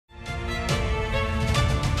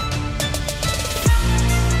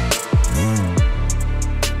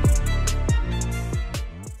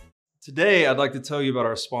Today, I'd like to tell you about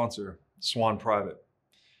our sponsor, Swan Private.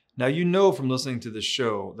 Now, you know from listening to this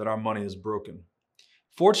show that our money is broken.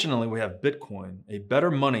 Fortunately, we have Bitcoin, a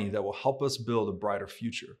better money that will help us build a brighter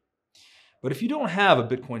future. But if you don't have a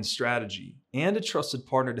Bitcoin strategy and a trusted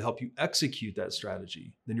partner to help you execute that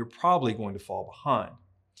strategy, then you're probably going to fall behind.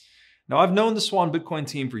 Now, I've known the Swan Bitcoin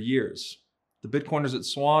team for years. The Bitcoiners at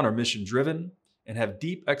Swan are mission-driven and have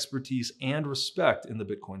deep expertise and respect in the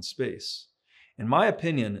Bitcoin space. In my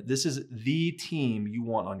opinion, this is the team you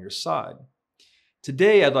want on your side.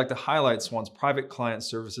 Today, I'd like to highlight Swan's Private Client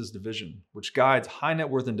Services division, which guides high net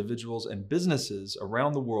worth individuals and businesses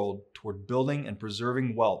around the world toward building and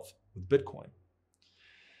preserving wealth with Bitcoin.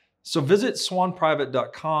 So visit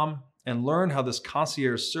swanprivate.com and learn how this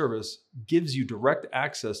concierge service gives you direct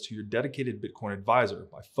access to your dedicated Bitcoin advisor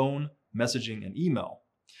by phone, messaging, and email.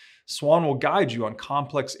 Swan will guide you on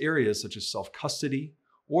complex areas such as self-custody,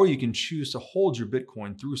 or you can choose to hold your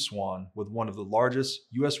Bitcoin through Swan with one of the largest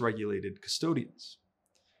US-regulated custodians.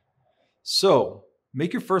 So,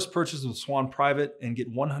 make your first purchase with Swan Private and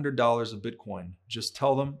get $100 of Bitcoin. Just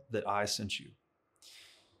tell them that I sent you.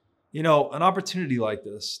 You know, an opportunity like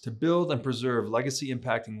this to build and preserve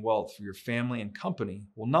legacy-impacting wealth for your family and company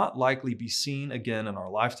will not likely be seen again in our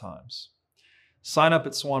lifetimes. Sign up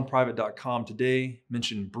at swanprivate.com today,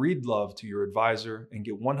 mention Breed Love to your advisor, and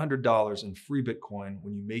get $100 in free Bitcoin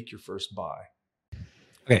when you make your first buy.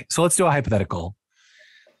 Okay, so let's do a hypothetical.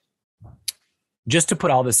 Just to put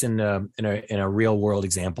all this in a real world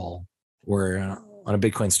example, we're on a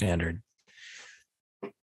Bitcoin standard.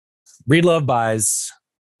 Breed Love buys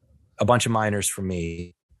a bunch of miners from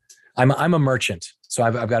me. I'm a merchant, so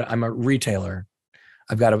I'm a retailer.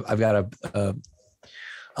 I've got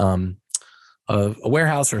a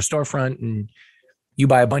warehouse or a storefront, and you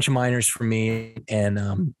buy a bunch of miners from me,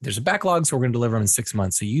 and there's a backlog, so we're going to deliver them in 6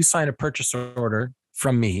 months. So you sign a purchase order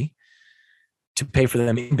from me to pay for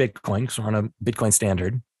them in Bitcoin, because we're on a Bitcoin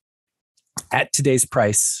standard, at today's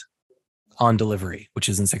price on delivery, which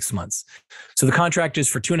is in 6 months. So the contract is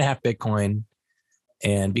for 2.5 Bitcoin,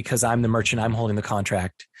 and because I'm the merchant, I'm holding the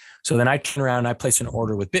contract. So then I turn around and I place an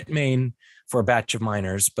order with Bitmain for a batch of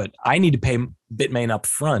miners, but I need to pay Bitmain up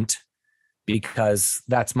front because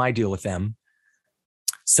that's my deal with them.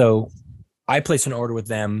 So I place an order with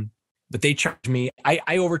them, but they charge me,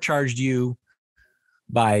 I overcharged you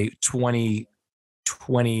by 25%.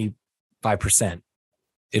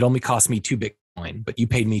 It only cost me 2 Bitcoin, but you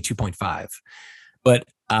paid me 2.5. But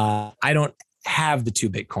I don't have the 2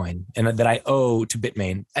 Bitcoin and that I owe to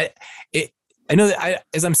Bitmain. I know that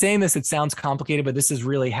as I'm saying this, it sounds complicated, but this is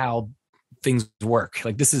really how things work.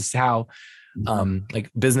 Like this is how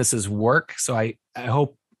like businesses work. So I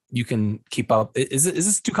hope you can keep up. Is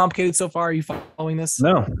this too complicated so far? Are you following this?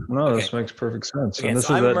 No, Okay. This makes perfect sense. Okay, and this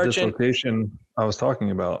so is I'm a that merchant. dislocation I was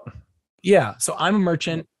talking about. Yeah. So I'm a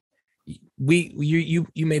merchant. You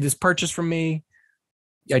made this purchase from me.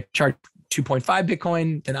 I charge 2.5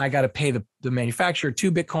 Bitcoin. Then I got to pay the manufacturer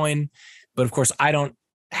 2 Bitcoin. But of course I don't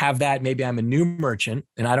have that. Maybe I'm a new merchant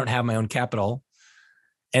and I don't have my own capital.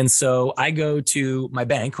 And so I go to my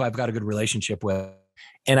bank, who I've got a good relationship with,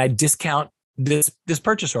 and I discount this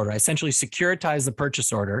purchase order. I essentially securitize the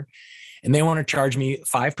purchase order, and they want to charge me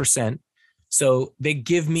 5%. So they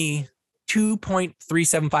give me 2.375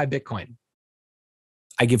 Bitcoin.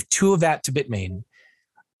 I give 2 of that to Bitmain.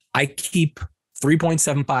 I keep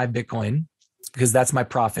 3.75 Bitcoin because that's my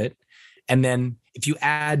profit. And then if you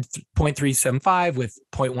add 0.375 with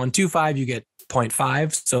 0.125, you get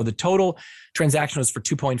 0.5. So the total transaction was for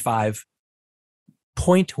 2.5.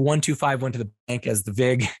 0.125 went to the bank as the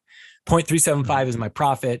VIG. 0.375 is my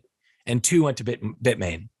profit, and 2 went to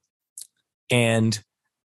Bitmain. And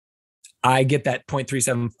I get that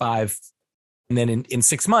 0.375. And then in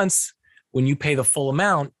 6 months, when you pay the full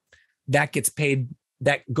amount, that gets paid,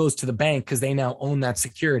 that goes to the bank because they now own that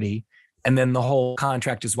security. And then the whole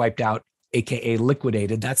contract is wiped out, AKA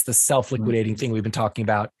liquidated. That's the self-liquidating thing we've been talking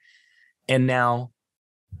about. And now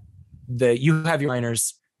you have your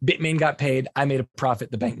miners, Bitmain got paid, I made a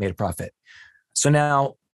profit, the bank made a profit. So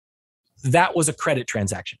now that was a credit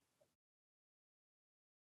transaction.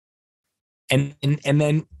 And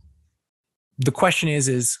then the question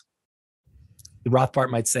is the Rothbard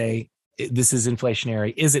might say, this is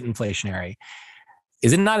inflationary. Is it inflationary?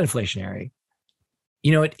 Is it not inflationary?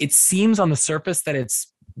 You know, it seems on the surface that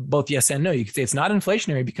it's both yes and no. You could say it's not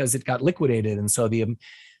inflationary because it got liquidated. And so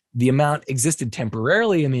the amount existed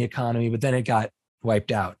temporarily in the economy, but then it got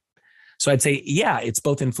wiped out. So I'd say, yeah, it's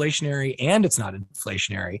both inflationary and it's not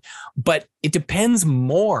inflationary, but it depends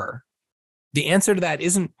more. The answer to that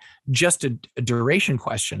isn't just a duration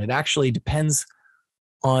question. It actually depends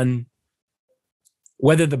on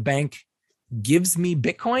whether the bank gives me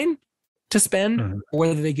Bitcoin to spend or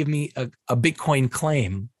whether they give me a Bitcoin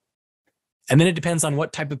claim. And then it depends on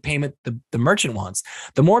what type of payment the merchant wants.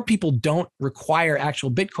 The more people don't require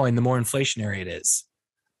actual Bitcoin, the more inflationary it is.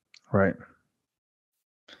 Right.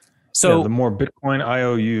 So yeah, the more Bitcoin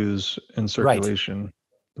IOUs in circulation,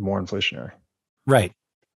 the more inflationary. Right.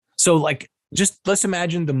 So like, just let's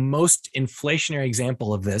imagine the most inflationary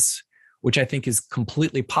example of this, which I think is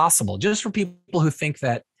completely possible, just for people who think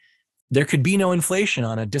that there could be no inflation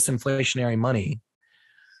on a disinflationary money.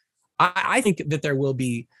 I think that there will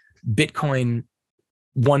be Bitcoin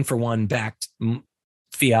one-for-one backed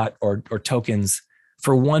fiat or tokens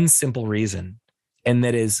for one simple reason, and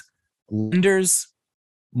that is lenders,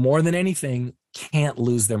 more than anything, can't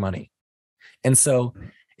lose their money. And so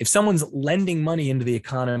if someone's lending money into the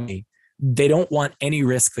economy, they don't want any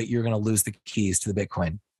risk that you're going to lose the keys to the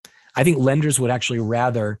Bitcoin. I think lenders would actually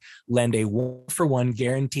rather lend a one-for-one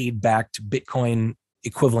guaranteed backed Bitcoin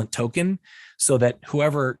equivalent token so that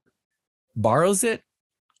whoever borrows it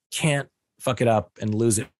can't fuck it up and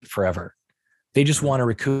lose it forever. They just want to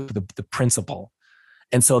recoup the principal.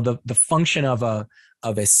 And so the function of a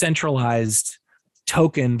centralized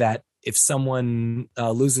token that if someone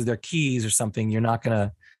loses their keys or something, you're not going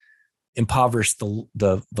to impoverish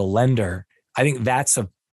the lender. I think that's a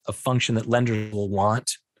function that lenders will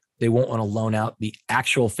want. They won't want to loan out the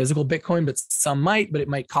actual physical Bitcoin, but some might, but it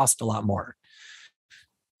might cost a lot more.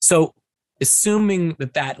 So assuming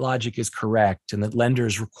that logic is correct and that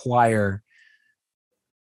lenders require,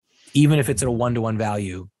 even if it's at a one-to-one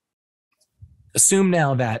value, assume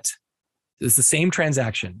now that it's the same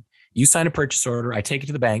transaction. You sign a purchase order, I take it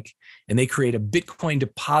to the bank, and they create a Bitcoin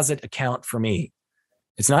deposit account for me.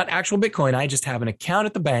 It's not actual Bitcoin. I just have an account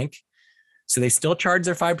at the bank. So they still charge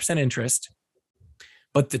their 5% interest.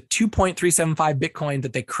 But the 2.375 Bitcoin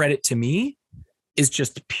that they credit to me is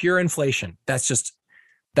just pure inflation. That's just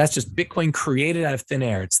Bitcoin created out of thin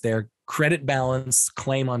air. It's their credit balance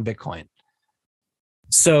claim on Bitcoin.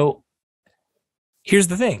 So here's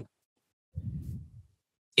the thing.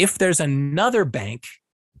 If there's another bank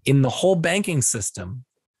in the whole banking system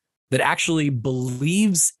that actually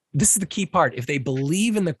believes, this is the key part, if they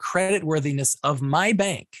believe in the credit worthiness of my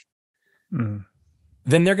bank, then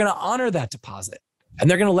they're going to honor that deposit. And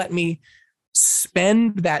they're going to let me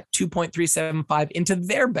spend that 2.375 into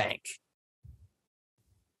their bank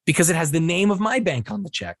because it has the name of my bank on the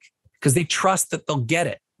check, because they trust that they'll get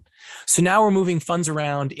it. So now we're moving funds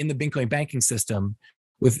around in the Bitcoin banking system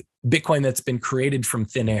with Bitcoin that's been created from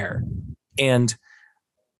thin air. And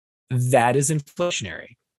that is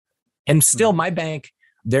inflationary. And still, my bank,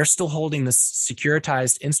 they're still holding this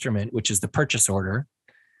securitized instrument, which is the purchase order.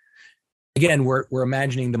 Again, we're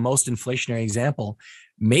imagining the most inflationary example.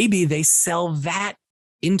 Maybe they sell that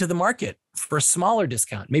into the market for a smaller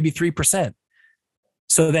discount, maybe 3%.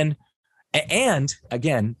 So then, and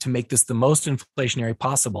again, to make this the most inflationary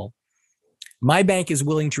possible, my bank is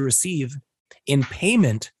willing to receive in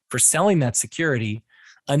payment for selling that security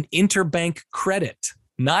an interbank credit,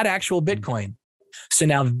 not actual Bitcoin. So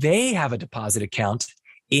now they have a deposit account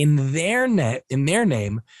in their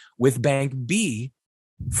name with Bank B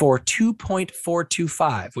for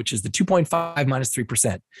 2.425, which is the 2.5 minus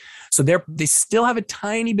 3%. So they still have a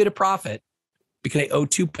tiny bit of profit because they owe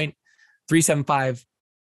 2.375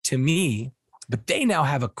 to me, but they now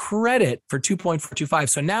have a credit for 2.425.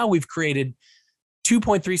 So now we've created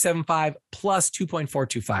 2.375 plus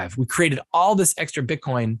 2.425. We created all this extra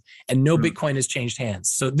Bitcoin and no Bitcoin has changed hands.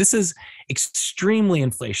 So this is extremely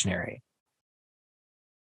inflationary.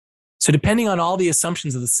 So depending on all the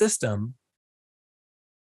assumptions of the system,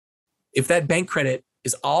 if that bank credit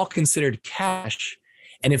is all considered cash,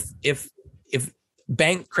 and if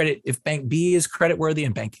bank B is creditworthy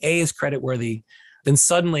and bank A is creditworthy, then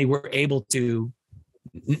suddenly we're able to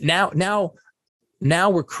now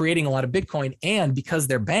we're creating a lot of Bitcoin. And because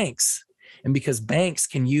they're banks, and because banks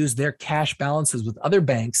can use their cash balances with other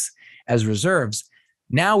banks as reserves,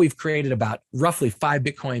 now we've created about roughly 5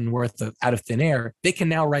 Bitcoin worth out of thin air. They can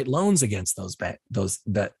now write loans against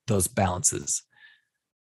those balances.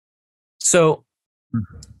 So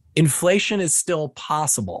inflation is still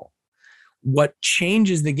possible. What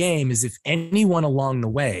changes the game is if anyone along the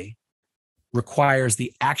way requires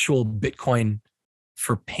the actual Bitcoin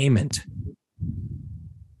for payment,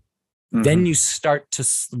 then you start to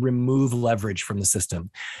remove leverage from the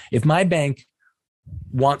system. If my bank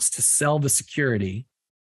wants to sell the security,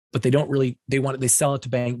 but they sell it to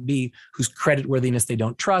Bank B, whose creditworthiness they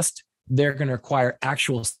don't trust, they're going to require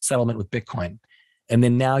actual settlement with Bitcoin. And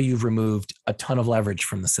then now you've removed a ton of leverage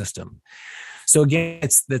from the system. So again,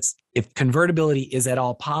 if convertibility is at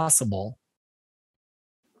all possible,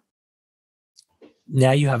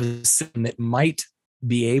 now you have a system that might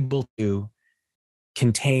be able to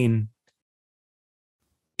contain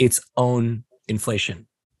its own inflation.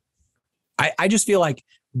 I just feel like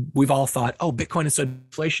we've all thought, oh, Bitcoin is so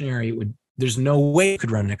inflationary, there's no way it could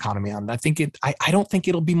run an economy on it. I don't think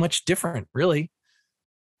it'll be much different, really.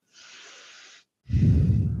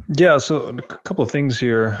 Yeah, so a couple of things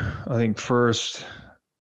here. I think first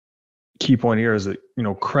key point here is that,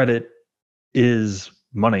 credit is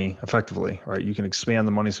money effectively, right? You can expand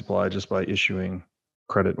the money supply just by issuing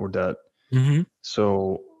credit or debt. Mm-hmm.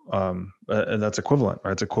 So and that's equivalent,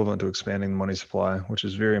 right? It's equivalent to expanding the money supply, which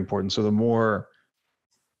is very important. So the more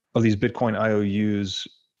of these Bitcoin IOUs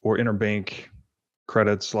or interbank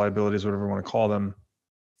credits, liabilities, whatever you want to call them,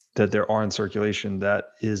 that there are in circulation, that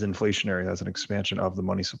is inflationary. That's an expansion of the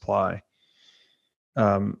money supply.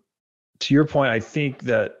 To your point, I think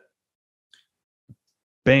that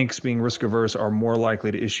banks, being risk averse, are more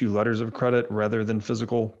likely to issue letters of credit rather than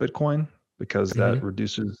physical Bitcoin because that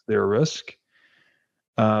reduces their risk.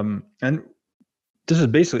 And this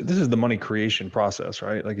is the money creation process,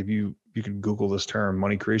 right? Like if you can Google this term,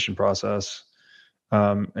 money creation process,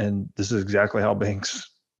 and this is exactly how banks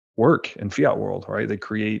work in fiat world, right? They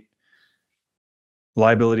create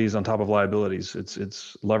liabilities on top of liabilities.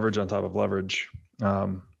 It's leverage on top of leverage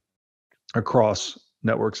across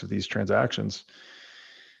networks of these transactions.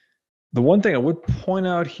 The one thing I would point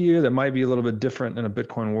out here that might be a little bit different in a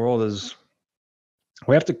Bitcoin world is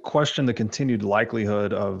we have to question the continued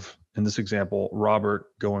likelihood of, in this example, Robert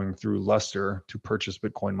going through Lester to purchase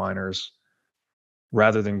Bitcoin miners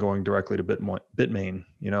rather than going directly to Bitmain.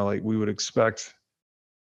 Like we would expect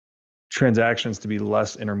transactions to be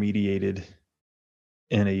less intermediated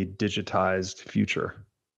in a digitized future.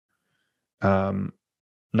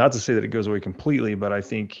 Not to say that it goes away completely, but I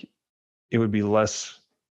think it would be less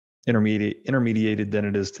intermediated than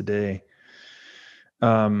it is today.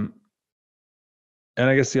 And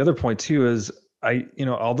I guess the other point too is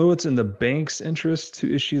although it's in the bank's interest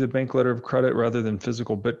to issue the bank letter of credit rather than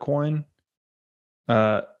physical Bitcoin,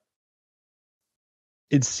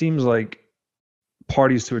 it seems like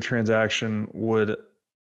parties to a transaction would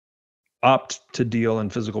opt to deal in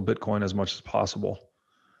physical Bitcoin as much as possible.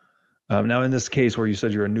 Now, in this case where you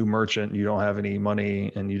said you're a new merchant, you don't have any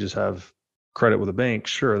money and you just have credit with a bank,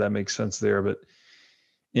 sure, that makes sense there. But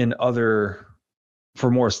for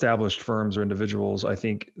more established firms or individuals, I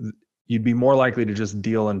think you'd be more likely to just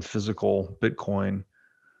deal in physical Bitcoin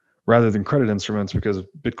rather than credit instruments because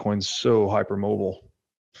Bitcoin's so hypermobile.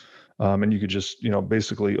 And you could just,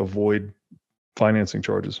 basically avoid financing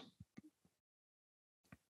charges.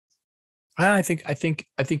 I think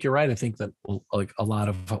you're right. I think that like a lot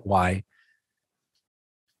of why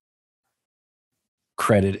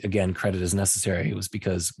credit is necessary was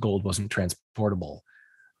because gold wasn't transportable.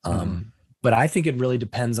 But I think it really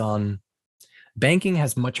depends on, banking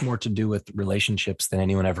has much more to do with relationships than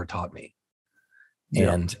anyone ever taught me.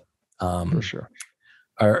 Yeah, and for sure.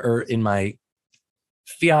 Or in my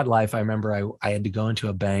fiat life, I remember I had to go into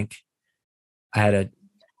a bank. I had a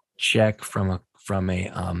check from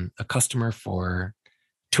a customer for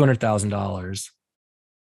 $200,000,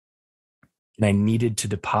 and I needed to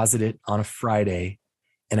deposit it on a Friday,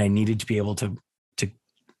 and I needed to be able to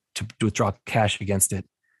withdraw cash against it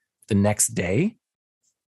the next day.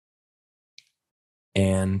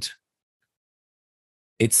 And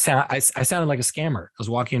I sounded like a scammer. I was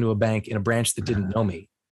walking into a bank in a branch that didn't know me,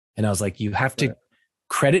 and I was like, "You have to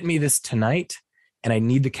credit me this tonight, and I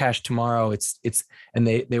need the cash tomorrow." And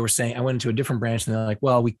they were saying, I went into a different branch, and they're like,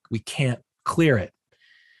 "Well, we can't clear it."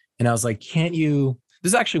 And I was like, "Can't you?"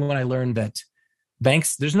 This is actually when I learned that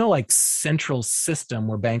banks, there's no like central system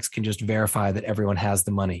where banks can just verify that everyone has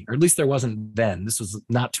the money, or at least there wasn't then. This was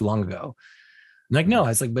not too long ago. I'm like, no, I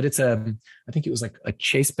was like, but I think it was like a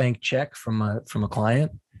Chase Bank check from a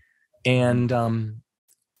client. And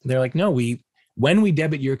they're like, no, when we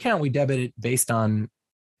debit your account, we debit it based on,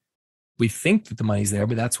 we think that the money's there,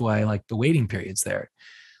 but that's why like the waiting period's there.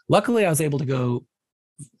 Luckily, I was able to go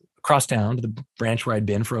across town to the branch where I'd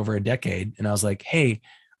been for over a decade. And I was like, hey,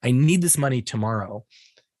 I need this money tomorrow.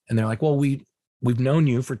 And they're like, well, we've known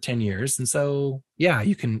you for 10 years. And so, yeah,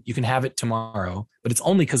 you can have it tomorrow, but it's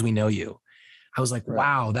only because we know you. I was like,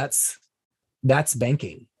 wow, that's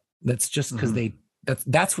banking. That's just because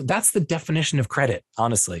that's the definition of credit,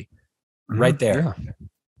 honestly, right there. Yeah.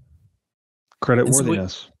 Credit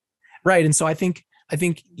worthiness. Right. And so I think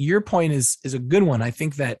your point is a good one. I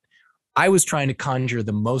think that I was trying to conjure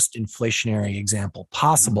the most inflationary example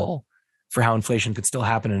possible for how inflation could still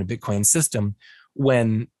happen in a Bitcoin system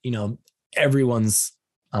when, everyone's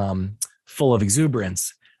full of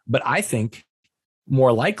exuberance. But I think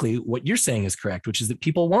more likely what you're saying is correct, which is that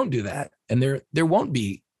people won't do that, and there won't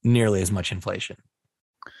be nearly as much inflation.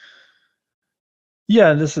 Yeah,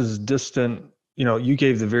 and this is distant. You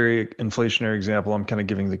gave the very inflationary example. I'm kind of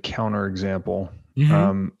giving the counter example.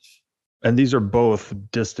 Mhm. And these are both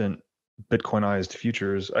distant Bitcoinized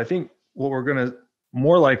futures. I think what we're going to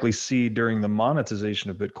more likely see during the monetization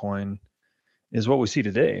of Bitcoin is what we see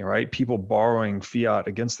today, right? People borrowing fiat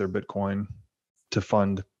against their Bitcoin to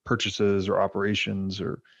fund purchases or operations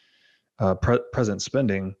or present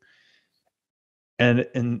spending. And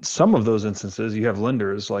in some of those instances, you have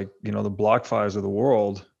lenders like, the BlockFis of the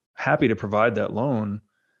world happy to provide that loan,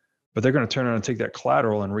 but they're going to turn around and take that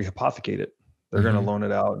collateral and rehypothecate it. They're going to loan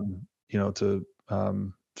it out, to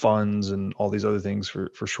funds and all these other things for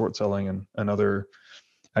short selling and other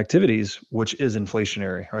activities, which is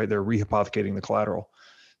inflationary, right? They're rehypothecating the collateral.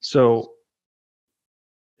 So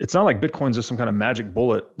it's not like Bitcoin's just some kind of magic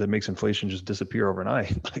bullet that makes inflation just disappear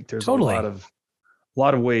overnight. Like there's Totally. a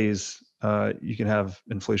lot of ways you can have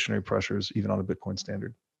inflationary pressures even on a Bitcoin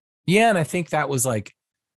standard. Yeah, and I think that was like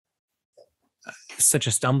such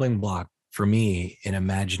a stumbling block for me in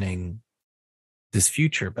imagining this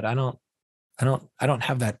future, but I don't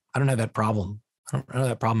have that. I don't have that problem. I don't have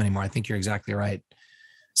that problem anymore. I think you're exactly right.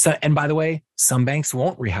 So, and by the way, some banks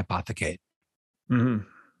won't rehypothecate. Mm-hmm.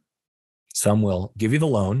 Some will give you the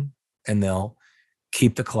loan and they'll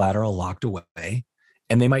keep the collateral locked away,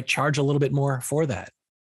 and they might charge a little bit more for that.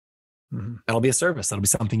 Mm-hmm. That'll be a service. That'll be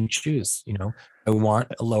something you choose. I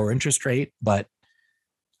want a lower interest rate, but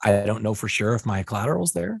I don't know for sure if my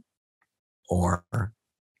collateral's there, or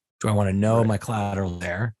do I want to know my collateral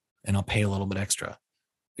there and I'll pay a little bit extra?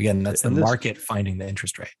 Again, that's the market finding the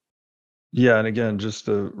interest rate. Yeah, and again, just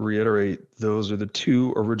to reiterate, those are the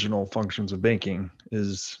two original functions of banking: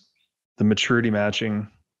 is the maturity matching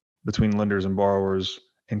between lenders and borrowers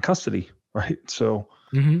and custody, right? So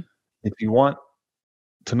if you want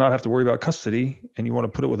to not have to worry about custody and you want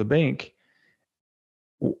to put it with a bank,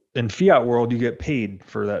 in fiat world, you get paid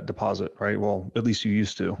for that deposit, right? Well, at least you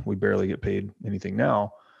used to. We barely get paid anything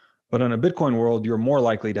now. But in a Bitcoin world, you're more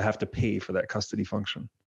likely to have to pay for that custody function.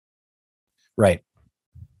 Right.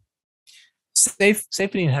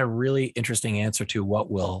 Saifedean had a really interesting answer to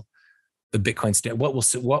what will the Bitcoin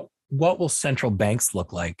what will central banks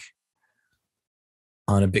look like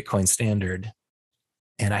on a Bitcoin standard.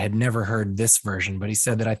 And I had never heard this version, but he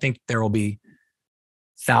said that I think there will be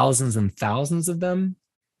thousands and thousands of them,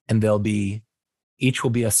 and each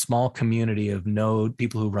will be a small community of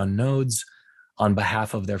people who run nodes on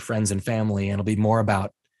behalf of their friends and family. And it'll be more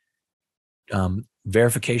about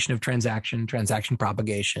verification of transaction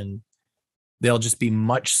propagation. They'll just be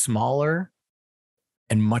much smaller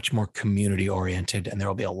and much more community oriented, and there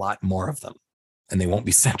will be a lot more of them, and they won't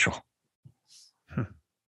be central.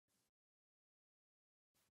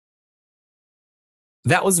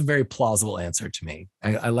 That was a very plausible answer to me.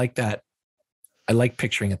 I like that. I like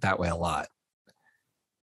picturing it that way a lot.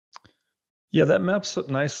 Yeah, that maps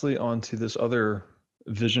nicely onto this other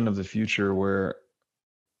vision of the future where,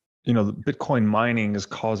 the Bitcoin mining is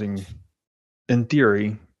causing, in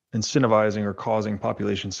theory, incentivizing or causing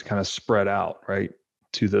populations to kind of spread out, right,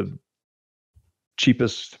 to the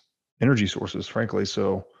cheapest energy sources, frankly.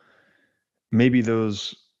 So maybe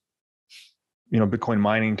those, Bitcoin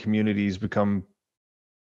mining communities become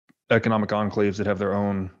economic enclaves that have their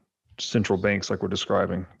own central banks, like we're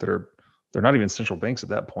describing, they're not even central banks at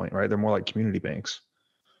that point, right? They're more like community banks.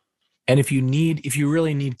 And if you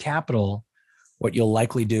really need capital, what you'll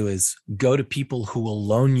likely do is go to people who will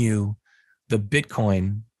loan you the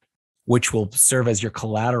Bitcoin, which will serve as your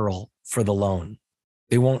collateral for the loan.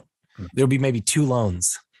 There'll be maybe two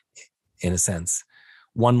loans in a sense.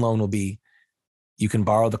 One loan will be, you can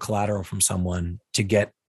borrow the collateral from someone to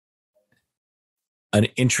get an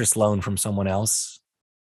interest loan from someone else.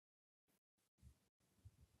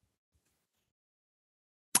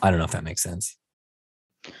 I don't know if that makes sense.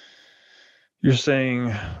 You're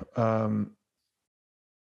saying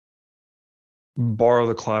borrow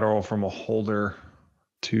the collateral from a holder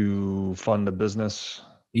to fund a business.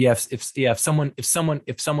 Yes, if someone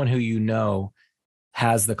who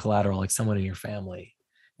has the collateral, like someone in your family,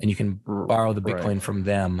 and you can borrow the Bitcoin from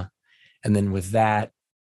them, and then with that,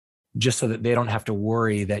 just so that they don't have to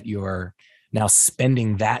worry that you're now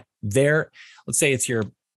spending that there. Let's say it's your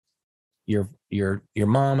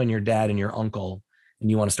mom and your dad and your uncle, and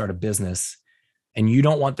you want to start a business, and you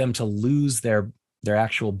don't want them to lose their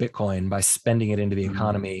actual Bitcoin by spending it into the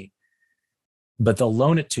economy, but they'll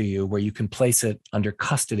loan it to you where you can place it under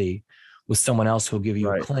custody with someone else who'll give you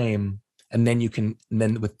a claim. And then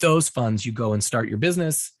then with those funds, you go and start your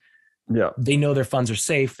business. Yeah. They know their funds are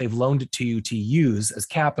safe. They've loaned it to you to use as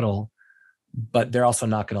capital, but they're also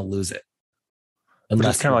not going to lose it. Which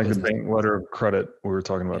is kind of like the bank letter of credit we were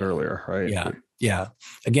talking about earlier, right? Yeah.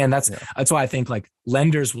 Again, that's why I think like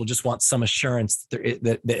lenders will just want some assurance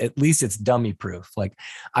that at least it's dummy proof. Like,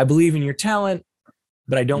 I believe in your talent,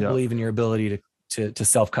 but I don't believe in your ability to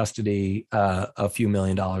self custody a few $1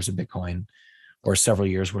 million of Bitcoin or several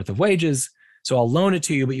years worth of wages. So I'll loan it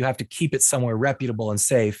to you, but you have to keep it somewhere reputable and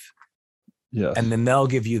safe. Yes. And then they'll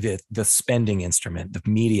give you the spending instrument,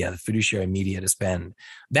 the fiduciary media to spend.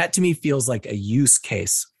 That to me feels like a use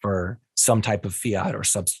case for some type of fiat or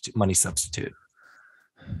money substitute.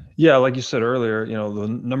 Yeah, like you said earlier, the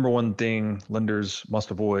number one thing lenders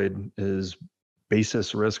must avoid is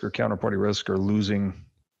basis risk or counterparty risk or losing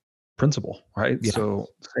principal, right? Yeah. So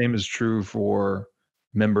same is true for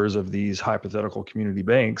members of these hypothetical community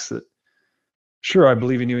banks that, sure, I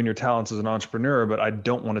believe in you and your talents as an entrepreneur, but I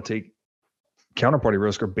don't want to take counterparty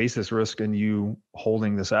risk or basis risk in you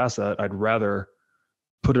holding this asset. I'd rather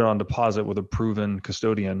put it on deposit with a proven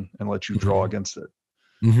custodian and let you draw against it.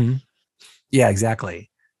 Mm-hmm. Yeah, exactly.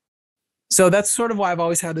 So that's sort of why I've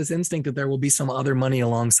always had this instinct that there will be some other money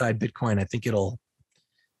alongside Bitcoin. I think and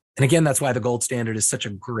again, that's why the gold standard is such a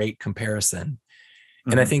great comparison.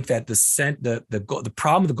 And I think that the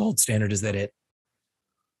problem with the gold standard is that it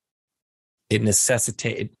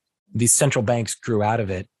necessitated, these central banks grew out of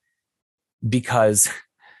it because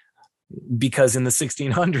in the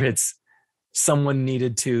 1600s, someone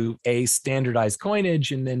needed to A, standardize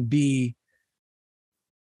coinage, and then B,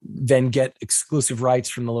 then get exclusive rights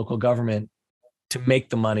from the local government to make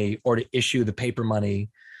the money or to issue the paper money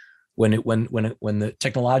when the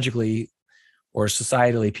technologically or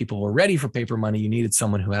societally people were ready for paper money. You needed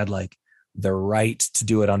someone who had like the right to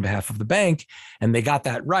do it on behalf of the bank, and they got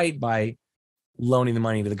that right by loaning the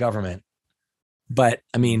money to the government. But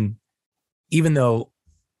I mean, even though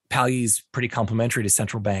Palyi's pretty complementary to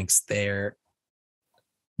central banks,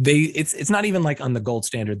 it's not even like on the gold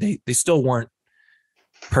standard. They still weren't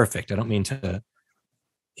perfect. I don't mean to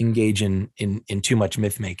engage in too much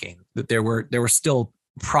myth making, but there were still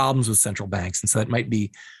problems with central banks. And so that might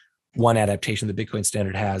be one adaptation the Bitcoin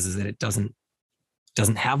standard has, is that it doesn't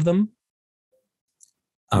have them.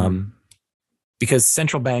 Because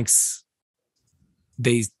central banks,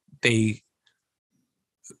 they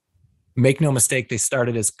make no mistake, they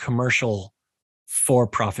started as commercial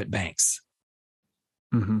for-profit banks.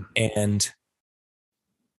 And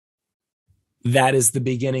that is the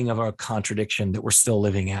beginning of a contradiction that we're still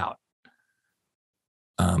living out.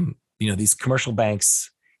 These commercial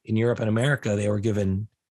banks in Europe and America, they were given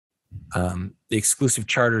the exclusive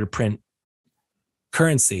charter to print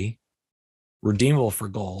currency redeemable for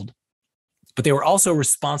gold, but they were also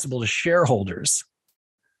responsible to shareholders.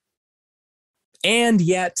 And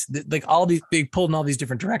yet, like they pulled in all these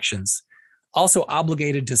different directions, also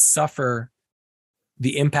obligated to suffer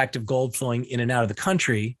the impact of gold flowing in and out of the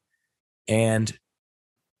country and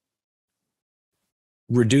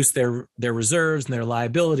reduce their reserves and their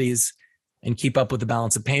liabilities and keep up with the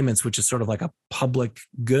balance of payments, which is sort of like a public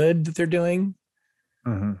good that they're doing.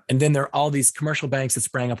 And then there are all these commercial banks that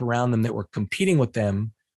sprang up around them that were competing with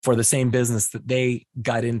them for the same business that they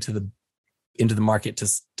got into the market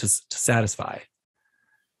to satisfy.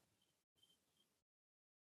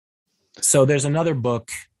 So there's another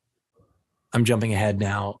book. I'm jumping ahead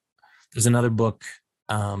now. There's another book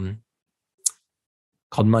called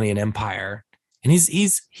Money and Empire, and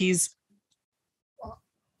he's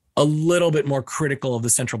a little bit more critical of the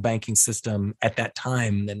central banking system at that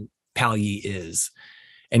time than Palyi is,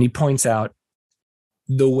 and he points out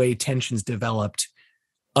the way tensions developed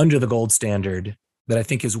under the gold standard that I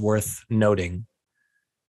think is worth noting.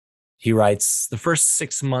 He writes, the first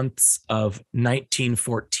 6 months of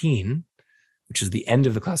 1914, which is the end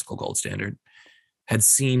of the classical gold standard, had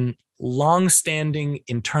seen long-standing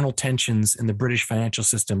internal tensions in the British financial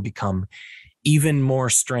system become even more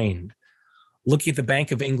strained. Looking at the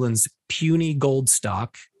Bank of England's puny gold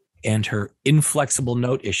stock and her inflexible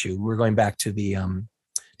note issue, we're going back to the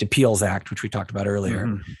Peel's Act, which we talked about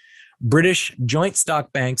earlier. British joint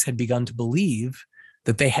stock banks had begun to believe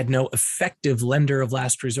that they had no effective lender of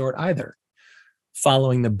last resort either.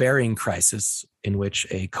 Following the Baring crisis, in which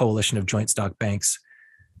a coalition of joint stock banks,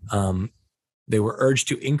 they were urged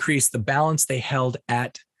to increase the balance they held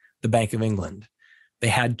at the Bank of England. They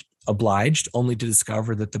had obliged only to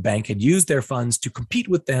discover that the bank had used their funds to compete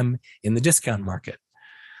with them in the discount market.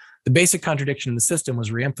 The basic contradiction in the system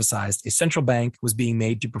was reemphasized. A central bank was being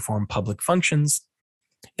made to perform public functions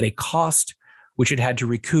at a cost which it had to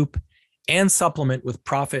recoup and supplement with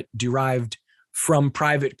profit derived from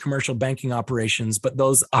private commercial banking operations, but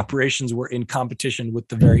those operations were in competition with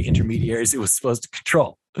the very intermediaries it was supposed to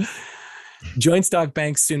control. Joint stock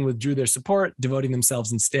banks soon withdrew their support, devoting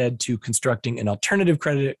themselves instead to constructing an alternative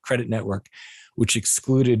credit network, which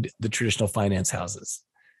excluded the traditional finance houses.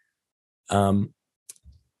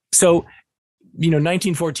 So,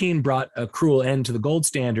 1914 brought a cruel end to the gold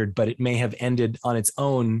standard, but it may have ended on its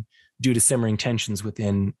own due to simmering tensions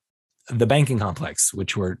within the banking complex,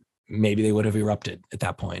 which maybe they would have erupted at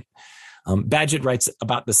that point. Bagehot writes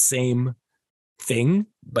about the same thing,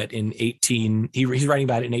 but he's writing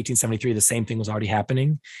about it in 1873. The same thing was already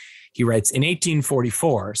happening. He writes in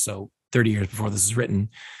 1844, so 30 years before this is written,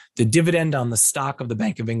 the dividend on the stock of the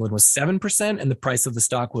Bank of England was 7%, and the price of the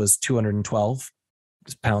stock was 212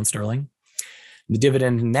 pounds sterling. The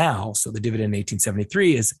dividend now, so the dividend in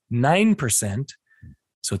 1873 is 9%.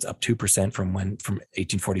 So it's up 2% from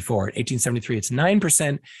 1844. In 1873, it's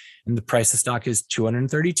 9%, and the price of stock is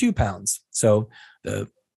 232 pounds. So the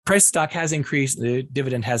price of stock has increased, the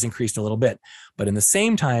dividend has increased a little bit. But in the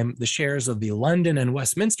same time, the shares of the London and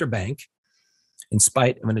Westminster Bank, in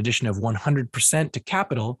spite of an addition of 100% to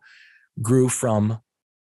capital, grew from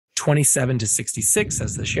 27 to 66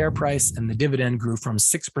 as the share price, and the dividend grew from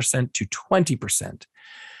 6% to 20%.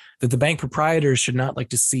 That the bank proprietors should not like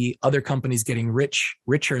to see other companies getting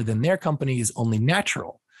richer than their company is only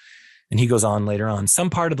natural. And he goes on later on,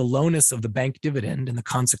 some part of the lowness of the bank dividend and the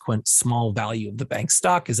consequent small value of the bank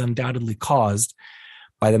stock is undoubtedly caused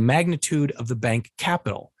by the magnitude of the bank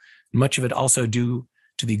capital, much of it also due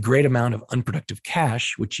to the great amount of unproductive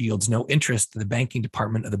cash, which yields no interest that the banking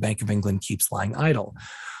department of the Bank of England keeps lying idle.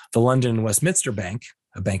 The London and Westminster Bank,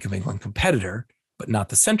 a Bank of England competitor, but not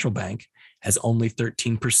the central bank, has only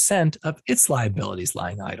 13% of its liabilities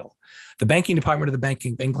lying idle. The banking department of the Bank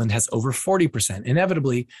of England has over 40%.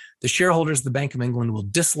 Inevitably, the shareholders of the Bank of England will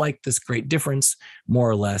dislike this great difference, more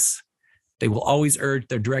or less. They will always urge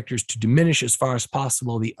their directors to diminish as far as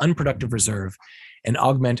possible the unproductive reserve and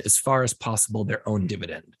augment as far as possible their own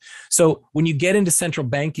dividend. So when you get into central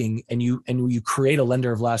banking and you create a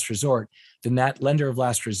lender of last resort, then that lender of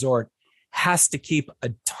last resort has to keep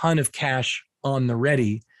a ton of cash on the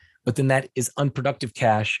ready, but then that is unproductive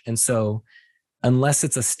cash. And so unless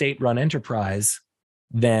it's a state-run enterprise,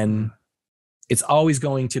 then it's always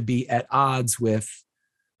going to be at odds with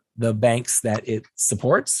the banks that it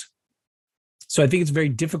supports. So I think it's very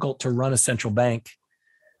difficult to run a central bank.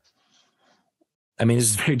 I mean,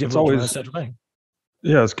 it's very difficult to run a central bank.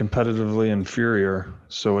 Yeah, it's competitively inferior.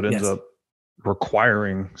 So it ends up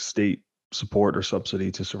requiring state support or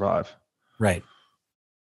subsidy to survive. Right.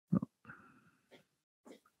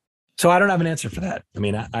 So I don't have an answer for that. I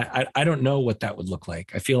mean, I don't know what that would look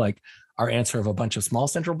like. I feel like our answer of a bunch of small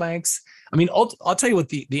central banks. I mean, I'll tell you what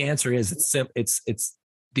the answer is.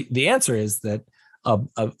 The answer is that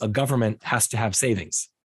a government has to have savings.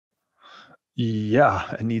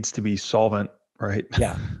 Yeah, it needs to be solvent, right?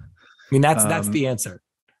 Yeah, I mean that's the answer.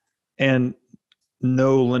 And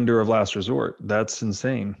no lender of last resort. That's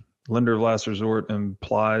insane. Lender of last resort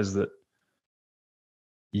implies that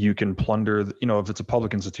you can plunder, if it's a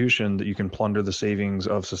public institution, that you can plunder the savings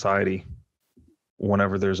of society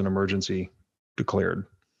whenever there's an emergency declared.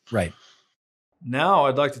 Right. Now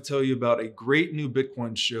I'd like to tell you about a great new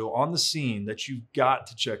Bitcoin show on the scene that you've got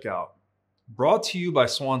to check out. Brought to you by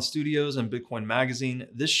Swan Studios and Bitcoin Magazine,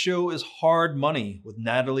 this show is Hard Money with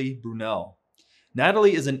Natalie Brunell.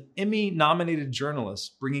 Natalie is an Emmy-nominated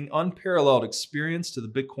journalist bringing unparalleled experience to the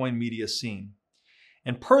Bitcoin media scene.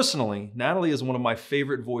 And personally, Natalie is one of my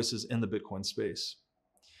favorite voices in the Bitcoin space.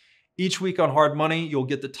 Each week on Hard Money, you'll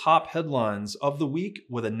get the top headlines of the week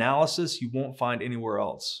with analysis you won't find anywhere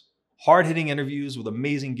else. Hard-hitting interviews with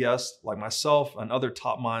amazing guests like myself and other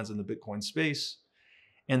top minds in the Bitcoin space.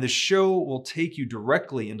 And the show will take you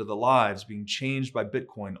directly into the lives being changed by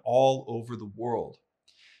Bitcoin all over the world.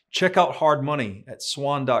 Check out Hard Money at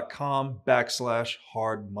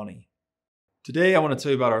swan.com/hardmoney. Today, I want to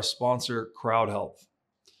tell you about our sponsor, Crowd Health.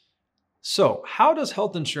 So, how does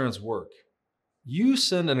health insurance work? You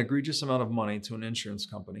send an egregious amount of money to an insurance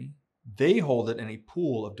company. They hold it in a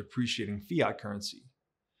pool of depreciating fiat currency.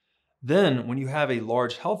 Then, when you have a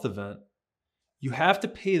large health event, you have to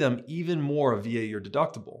pay them even more via your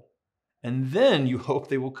deductible. And then you hope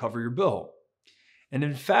they will cover your bill. And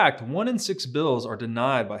in fact, 1 in 6 bills are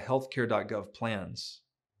denied by healthcare.gov plans.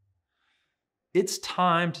 It's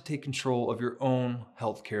time to take control of your own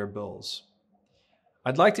healthcare bills.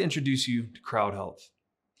 I'd like to introduce you to Crowd Health.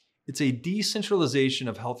 It's a decentralization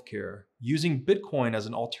of healthcare using Bitcoin as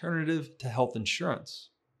an alternative to health insurance.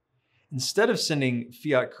 Instead of sending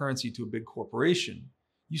fiat currency to a big corporation,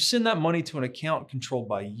 you send that money to an account controlled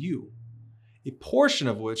by you. a portion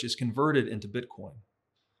of which is converted into Bitcoin.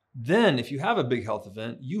 Then, if you have a big health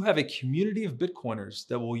event, you have a community of Bitcoiners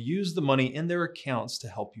that will use the money in their accounts to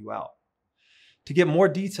help you out. To get more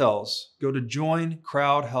details, go to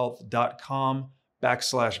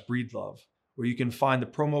joincrowdhealth.com/breedlove, where you can find the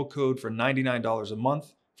promo code for $99 a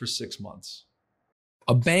month for 6 months.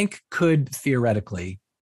 A bank could theoretically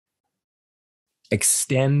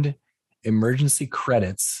extend emergency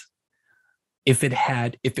credits if it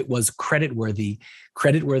was creditworthy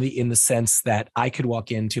in the sense that I could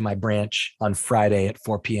walk into my branch on Friday at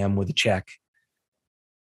 4 p.m. with a check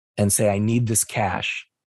and say, I need this cash.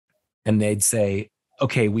 And they'd say,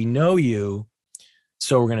 okay, we know you,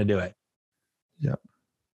 so we're going to do it. Yeah.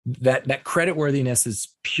 That creditworthiness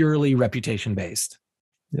is purely reputation based.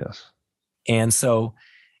 Yes. And so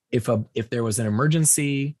if there was an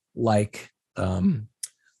emergency like a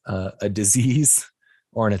disease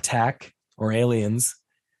or an attack or aliens,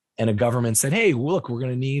 and a government said, hey, look, we're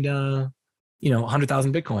going to need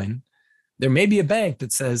 100,000 Bitcoin, there may be a bank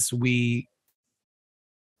that says we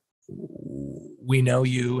know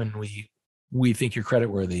you and we think you're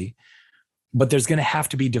creditworthy, but there's going to have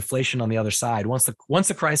to be deflation on the other side. Once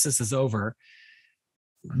the crisis is over,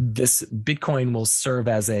 this Bitcoin will serve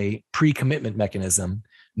as a pre-commitment mechanism,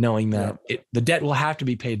 knowing that the debt will have to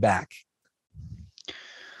be paid back.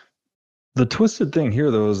 The twisted thing here,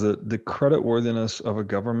 though, is that the creditworthiness of a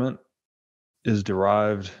government is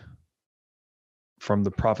derived from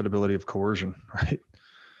the profitability of coercion, right?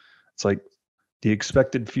 It's like the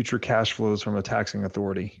expected future cash flows from a taxing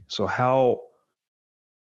authority. So how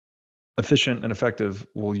efficient and effective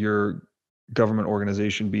will your government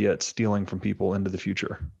organization be at stealing from people into the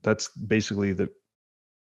future? That's basically the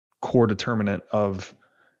core determinant of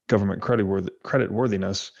government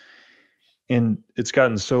creditworthiness. And it's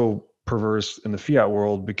gotten so perverse in the fiat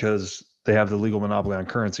world because they have the legal monopoly on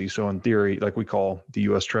currency. So in theory, like we call the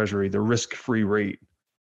US Treasury, the risk-free rate,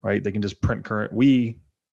 right? They can just print current, they,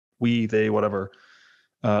 whatever.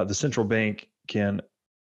 The central bank can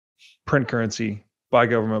print currency, buy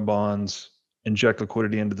government bonds, inject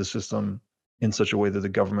liquidity into the system in such a way that the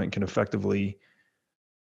government can effectively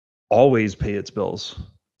always pay its bills.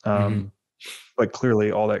 But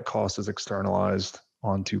clearly all that cost is externalized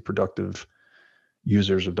onto productive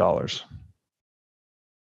users of dollars.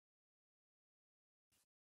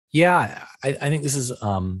 Yeah, I think this is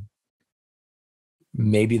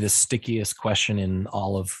maybe the stickiest question in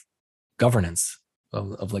all of governance,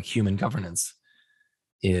 of like human governance,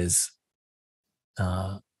 is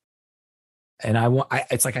and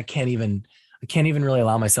it's like I can't even really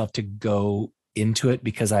allow myself to go into it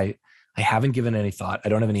because I haven't given any thought. I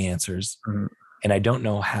don't have any answers. And I don't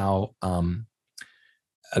know how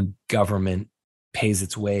a government pays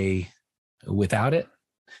its way without it.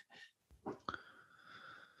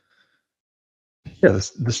 Yeah,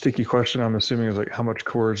 the sticky question, I'm assuming, is like how much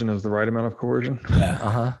coercion is the right amount of coercion?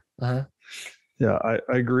 Yeah. Yeah, I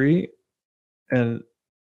agree. And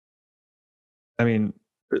I mean,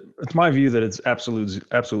 it's my view that it's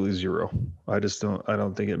absolutely zero. I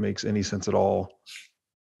don't think it makes any sense at all.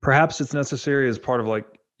 Perhaps it's necessary as part of like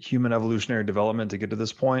human evolutionary development to get to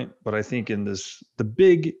this point, but I think in the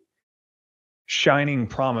big shining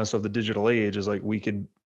promise of the digital age is like we could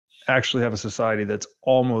actually have a society that's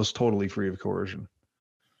almost totally free of coercion.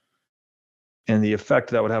 And the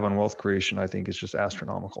effect that would have on wealth creation, I think, is just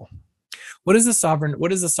astronomical. What does the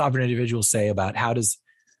sovereign individual say about how does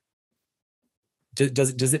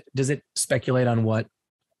it speculate on what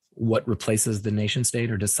replaces the nation state,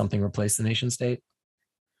 or does something replace the nation state?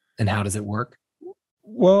 And how does it work?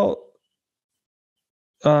 Well,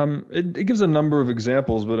 it gives a number of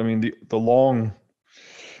examples, but I mean, the long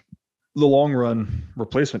run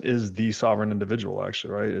replacement is the sovereign individual,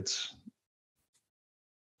 actually, right? It's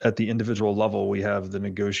at the individual level, we have the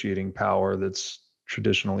negotiating power that's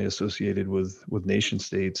traditionally associated with nation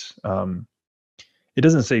states. It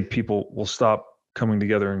doesn't say people will stop coming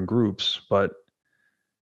together in groups, but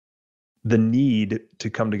the need to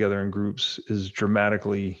come together in groups is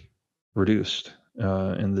dramatically reduced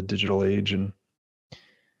in the digital age. And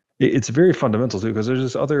it's very fundamental too, because there's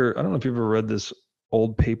this other, I don't know if you've ever read this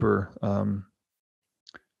old paper. I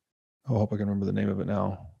hope I can remember the name of it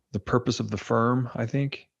now. The Purpose of the Firm, I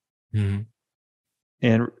think. Mm-hmm.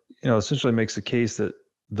 And, essentially makes the case that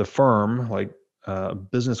the firm, like a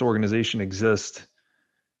business organization, exists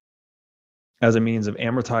as a means of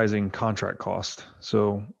amortizing contract cost.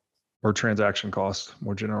 Or transaction cost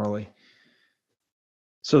more generally.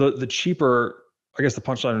 So the cheaper, I guess the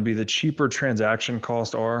punchline would be, the cheaper transaction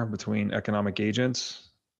costs are between economic agents,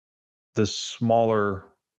 the smaller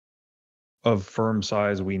of firm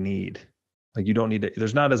size we need. Like you don't need to,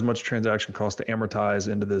 there's not as much transaction cost to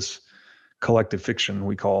amortize into this collective fiction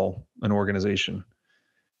we call an organization.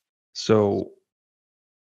 So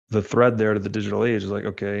the thread there to the digital age is like,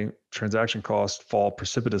 okay, transaction costs fall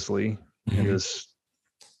precipitously in this,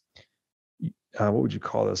 what would you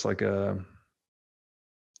call this? Like a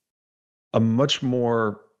much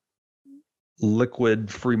more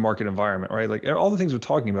liquid free market environment, right? Like all the things we're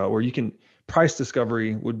talking about where you can, price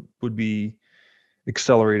discovery would be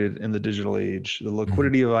accelerated in the digital age. The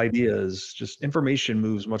liquidity of ideas, just information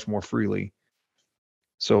moves much more freely.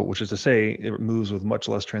 So, which is to say, it moves with much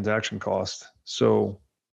less transaction cost. So,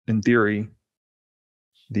 in theory,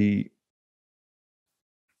 the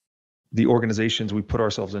organizations we put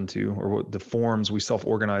ourselves into, or what the forms we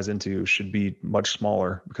self-organize into, should be much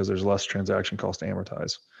smaller because there's less transaction cost to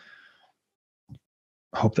amortize.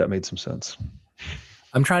 I hope that made some sense.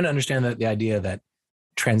 I'm trying to understand that the idea that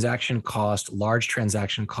large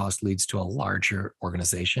transaction cost leads to a larger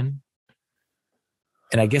organization.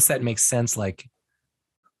 And I guess that makes sense. Like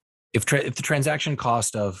if the transaction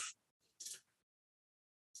cost of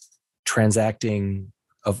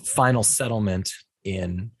final settlement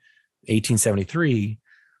in 1873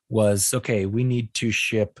 was, okay, we need to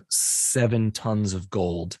ship 7 tons of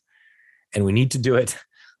gold and we need to do it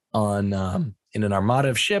on in an armada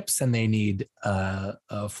of ships, and they need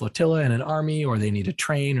a flotilla and an army, or they need a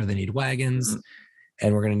train, or they need wagons,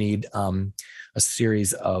 and we're going to need a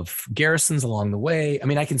series of garrisons along the way. I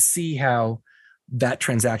mean, I can see how that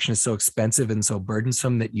transaction is so expensive and so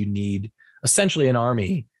burdensome that you need essentially an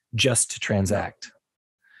army just to transact.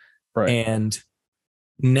 Right. And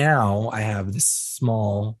now I have this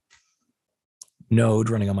small node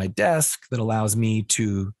running on my desk that allows me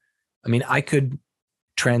to, I could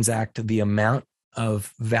transact the amount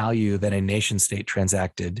of value that a nation state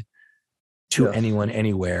transacted to anyone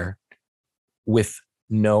anywhere with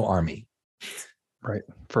no army. Right.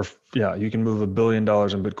 You can move $1 billion in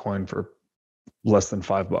Bitcoin for less than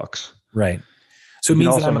 $5. Right. So it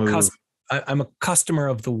means that I'm a customer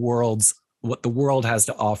of the what the world has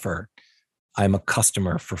to offer. I'm a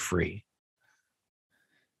customer for free.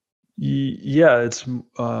 Yeah, it's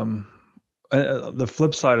the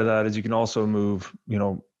flip side of that is you can also move,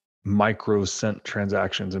 micro cent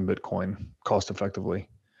transactions in Bitcoin cost effectively.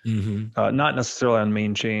 Not necessarily on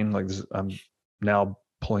main chain. Like this, I'm now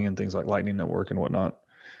pulling in things like Lightning Network and whatnot,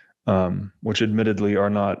 which admittedly are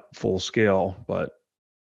not full scale, but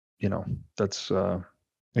that's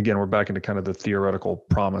again, we're back into kind of the theoretical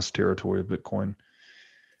promise territory of Bitcoin.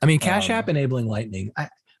 Cash App enabling Lightning.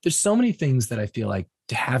 There's so many things that I feel like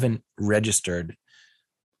haven't registered.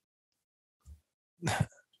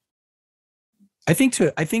 I've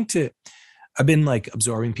been like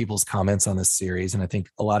absorbing people's comments on this series, and I think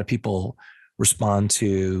a lot of people respond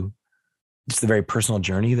to just the very personal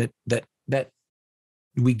journey that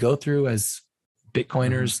we go through as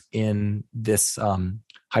Bitcoiners in this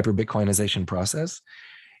hyper Bitcoinization process.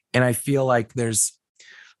 And I feel like there's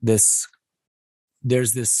this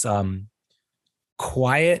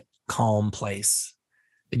quiet, calm place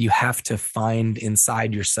that you have to find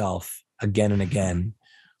inside yourself again and again,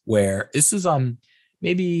 where this is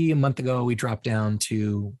maybe a month ago, we dropped down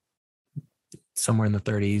to somewhere in the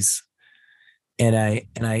 30s. And I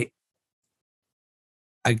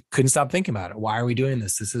couldn't stop thinking about it. Why are we doing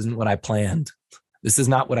this? This isn't what I planned. This is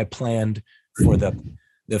not what I planned for the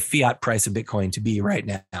fiat price of Bitcoin to be right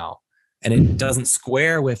now. And it doesn't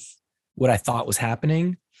square with what I thought was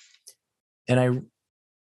happening. And I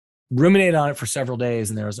ruminated on it for several days.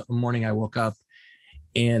 And there was a morning I woke up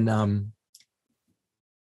and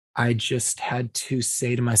I just had to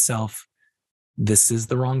say to myself, this is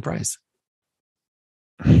the wrong price.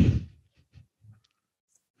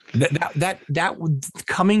 That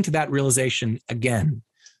coming to that realization again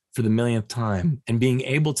for the millionth time and being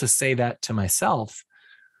able to say that to myself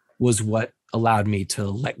was what allowed me to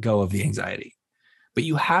let go of the anxiety. But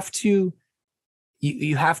you have to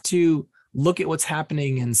look at what's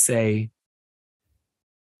happening and say,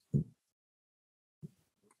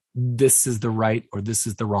 this is the right or this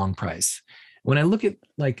is the wrong price. When I look at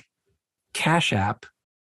like Cash App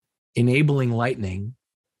enabling Lightning,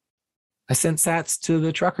 I sent sats to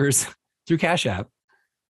the truckers through Cash App.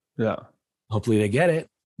 Yeah. Hopefully they get it.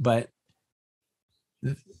 But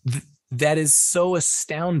that is so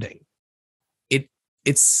astounding.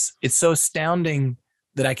 It's so astounding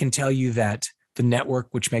that I can tell you that the network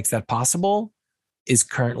which makes that possible is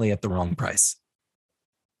currently at the wrong price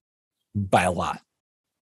by a lot.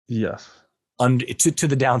 Yes. To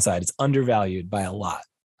the downside, it's undervalued by a lot.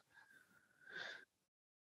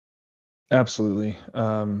 Absolutely.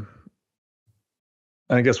 I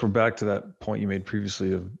guess we're back to that point you made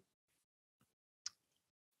previously of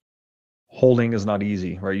holding is not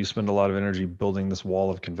easy, right? You spend a lot of energy building this wall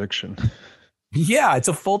of conviction. Yeah, it's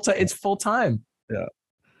full time. Yeah.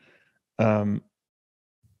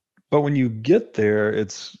 But when you get there,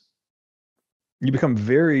 you become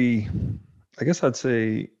very, I guess I'd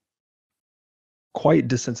say, quite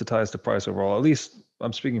desensitized to price overall. At least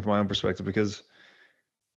I'm speaking from my own perspective, because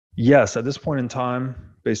yes, at this point in time,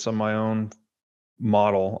 based on my own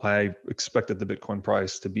model, I expected the Bitcoin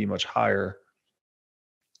price to be much higher.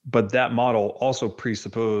 But that model also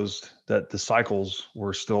presupposed that the cycles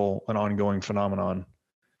were still an ongoing phenomenon.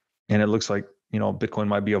 And it looks like, Bitcoin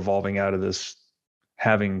might be evolving out of this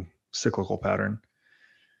halving cyclical pattern.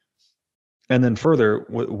 And then further,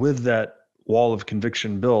 with that wall of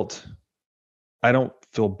conviction built, I don't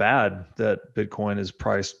feel bad that Bitcoin is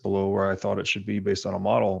priced below where I thought it should be based on a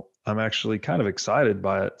model. I'm actually kind of excited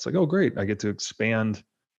by it. It's like, oh, great. I get to expand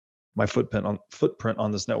my footprint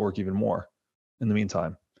on this network even more in the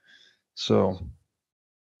meantime. So,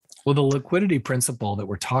 well, the liquidity principle that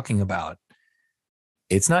we're talking about,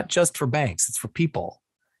 it's not just for banks, it's for people.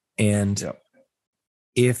 And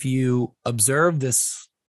if you observe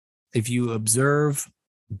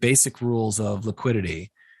basic rules of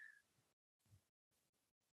liquidity,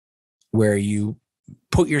 where you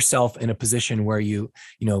put yourself in a position where you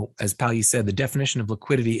as Pal said, the definition of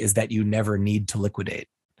liquidity is that you never need to liquidate.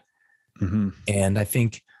 Mm-hmm. And I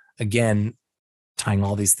think, again, tying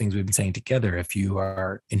all these things we've been saying together, if you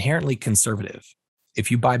are inherently conservative,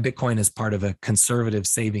 if you buy Bitcoin as part of a conservative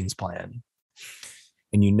savings plan,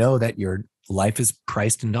 and you know that your life is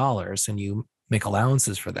priced in dollars and you make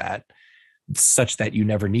allowances for that, such that you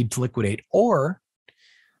never need to liquidate, or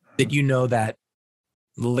that you know that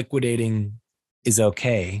liquidating is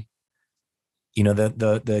okay.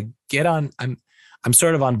 The get on, I'm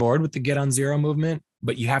sort of on board with the get on zero movement,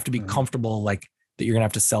 but you have to be comfortable that you're gonna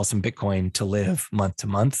have to sell some Bitcoin to live month to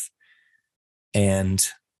month. And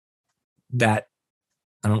that,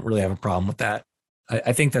 I don't really have a problem with that.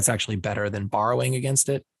 I think that's actually better than borrowing against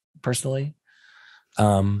it, personally.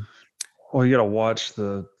 Well, you got to watch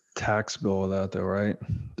the tax bill of that, though, right?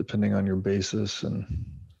 Depending on your basis, and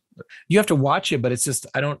you have to watch it, but it's just,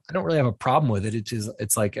 I don't really have a problem with it.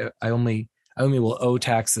 It's like I only will owe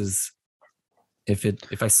taxes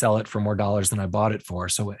if I sell it for more dollars than I bought it for.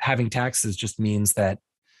 So having taxes just means that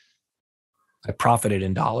I profited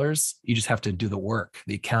in dollars. You just have to do the work,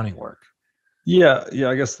 the accounting work. Yeah.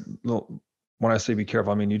 I guess when I say be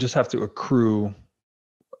careful, I mean, you just have to accrue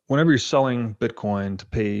whenever you're selling Bitcoin to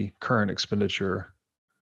pay current expenditure.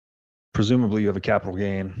 Presumably you have a capital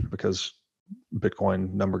gain because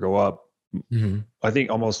Bitcoin number go up. Mm-hmm. I think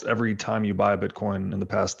almost every time you buy a Bitcoin in the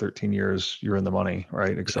past 13 years, you're in the money,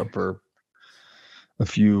 right? Except for a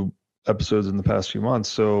few episodes in the past few months.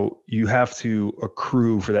 So you have to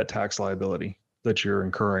accrue for that tax liability that you're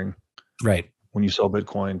incurring, right, when you sell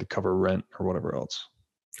Bitcoin to cover rent or whatever else.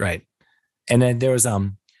 Right. And then there was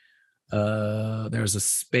a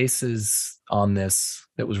Spaces on this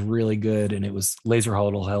that was really good, and it was Laser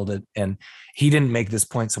Hodl held it, and he didn't make this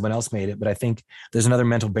point, someone else made it, but I think there's another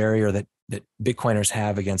mental barrier that Bitcoiners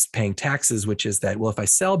have against paying taxes, which is that, well, if I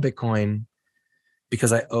sell Bitcoin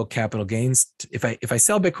because I owe capital gains, if I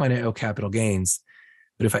sell Bitcoin, I owe capital gains,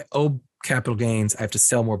 but if I owe capital gains, I have to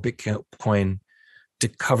sell more Bitcoin to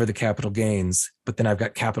cover the capital gains, but then I've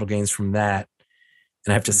got capital gains from that,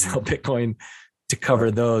 and I have to sell Bitcoin to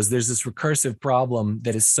cover those. There's this recursive problem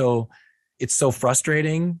that is it's so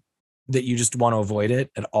frustrating that you just want to avoid it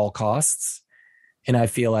at all costs. And I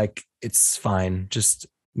feel like it's fine. Just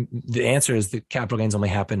the answer is that capital gains only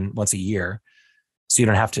happen once a year. So you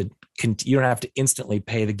don't have to instantly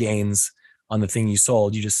pay the gains on the thing you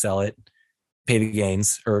sold. You just sell it, pay the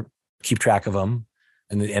gains, or keep track of them.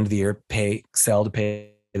 And at the end of the year, sell to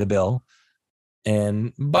pay the bill.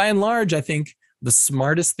 And by and large, I think the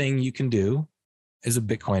smartest thing you can do as a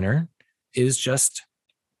Bitcoiner is just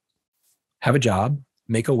have a job,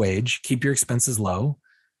 make a wage, keep your expenses low,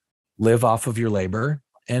 live off of your labor,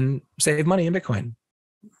 and save money in Bitcoin.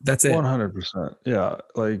 That's it. 100%. Yeah.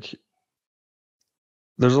 Like,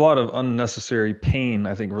 there's a lot of unnecessary pain,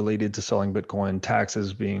 I think, related to selling Bitcoin,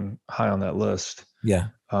 taxes being high on that list. Yeah.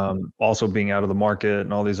 Also being out of the market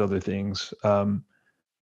and all these other things.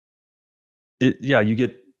 You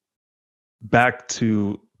get back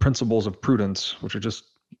to principles of prudence, which are just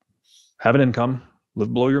have an income,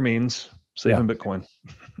 live below your means, save in Bitcoin.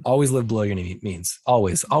 Always live below your means.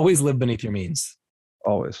 Always live beneath your means.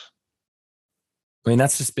 Always. I mean,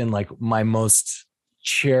 that's just been like my most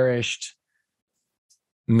cherished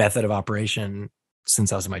method of operation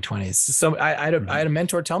since I was in my 20s. So I had a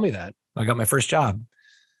mentor tell me that. I got my first job.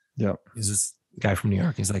 Yeah. He's this guy from New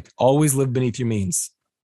York. He's like, always live beneath your means.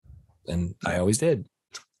 And I always did.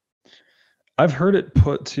 I've heard it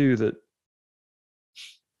put too that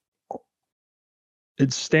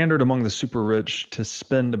it's standard among the super rich to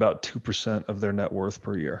spend about 2% of their net worth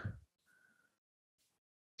per year.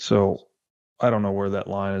 So I don't know where that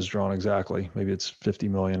line is drawn exactly. Maybe it's 50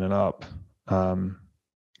 million and up.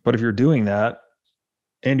 But if you're doing that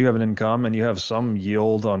and you have an income and you have some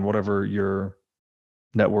yield on whatever your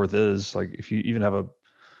net worth is, like if you even have a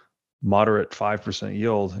moderate 5%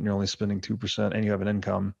 yield and you're only spending 2% and you have an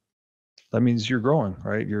income, that means you're growing,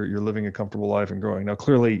 right? You're living a comfortable life and growing. Now,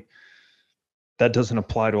 clearly, that doesn't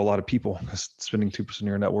apply to a lot of people because spending 2% of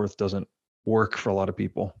your net worth doesn't work for a lot of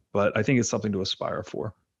people. But I think it's something to aspire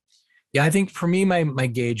for. Yeah, I think for me, my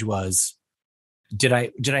gauge was, did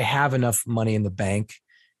I have enough money in the bank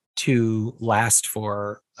to last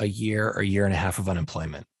for a year or year and a half of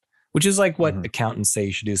unemployment, which is like what accountants say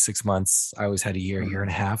you should do 6 months. I always had a year and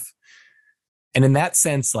a half. And in that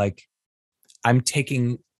sense, like I'm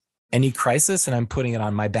taking any crisis and I'm putting it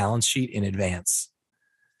on my balance sheet in advance.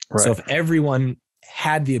 Right. So if everyone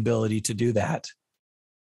had the ability to do that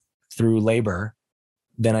through labor,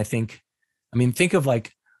 then I think of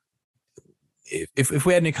like, if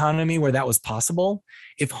we had an economy where that was possible,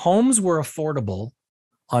 if homes were affordable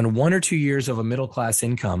on 1 or 2 years of a middle-class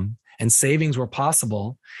income and savings were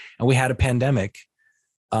possible, and we had a pandemic,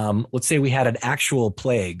 let's say we had an actual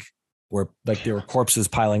plague where like there were corpses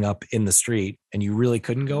piling up in the street and you really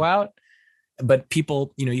couldn't go out, but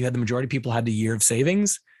people, you had the majority of people had a year of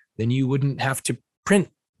savings, then you wouldn't have to print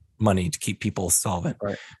money to keep people solvent.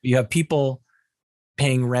 Right. You have people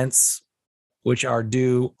paying rents, which are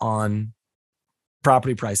due on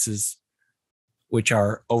property prices, which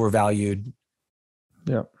are overvalued.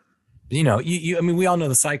 Yeah. We all know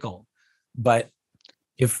the cycle, but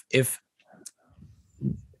if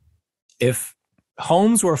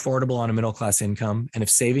homes were affordable on a middle-class income, and if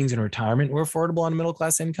savings and retirement were affordable on a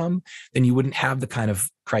middle-class income, then you wouldn't have the kind of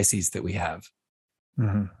crises that we have.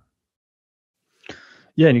 Mm-hmm.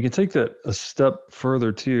 Yeah. And you can take that a step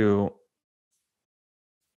further too.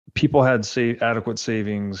 People had adequate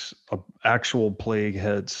savings, actual plague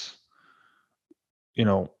hits,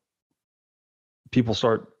 people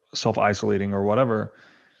start self-isolating or whatever.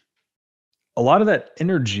 A lot of that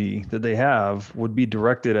energy that they have would be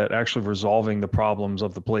directed at actually resolving the problems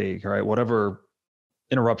of the plague, right? Whatever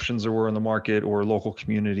interruptions there were in the market or local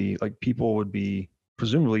community, like people would be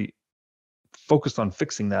presumably focused on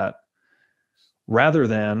fixing that rather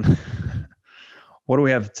than what do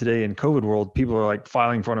we have today in COVID world? People are like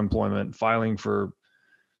filing for unemployment, filing for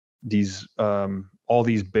these, all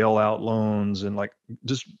these bailout loans and like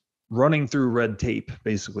just running through red tape,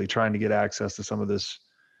 basically trying to get access to some of this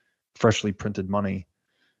freshly printed money.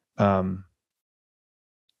 People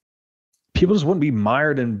just wouldn't be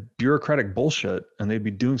mired in bureaucratic bullshit and they'd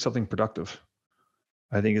be doing something productive.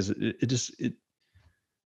 I think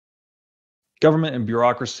government and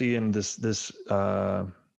bureaucracy and this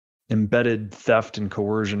embedded theft and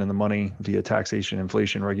coercion in the money via taxation,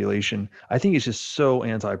 inflation, regulation. I think it's just so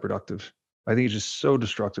anti-productive. I think it's just so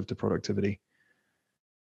destructive to productivity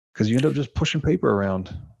because you end up just pushing paper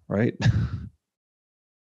around, right?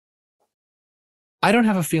 I don't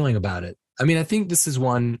have a feeling about it. I think this is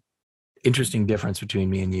one interesting difference between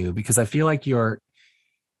me and you, because I feel like you're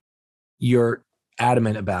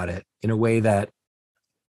adamant about it in a way that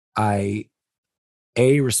I,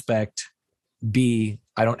 A, respect, B,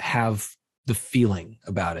 I don't have the feeling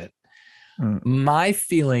about it. My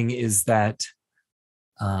feeling is that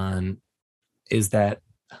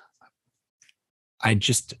I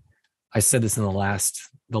said this in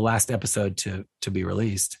the last episode to be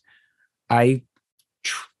released. I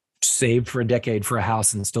saved for a decade for a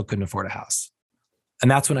house and still couldn't afford a house.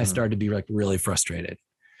 And that's when I started to be like really frustrated.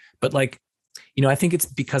 But like, I think it's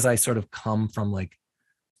because I sort of come from like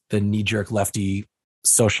the knee-jerk lefty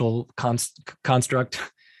social construct,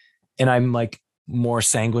 and I'm like more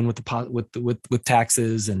sanguine with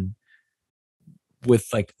taxes and with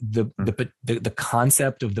like the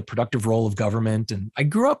concept of the productive role of government. And I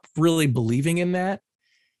grew up really believing in that.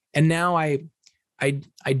 And now I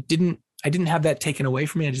didn't have that taken away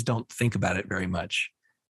from me. I just don't think about it very much.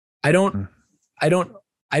 I don't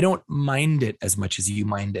mind it as much as you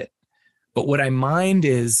mind it. But what I mind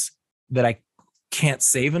is that I can't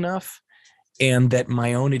save enough and that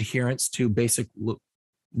my own adherence to basic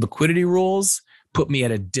liquidity rules put me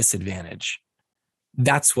at a disadvantage.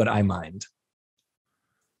 That's what I mind.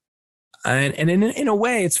 And in a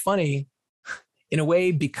way, it's funny. In a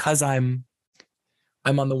way, because I'm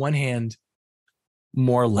on the one hand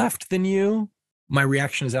more left than you, my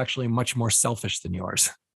reaction is actually much more selfish than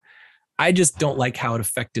yours. I just don't like how it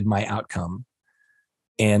affected my outcome.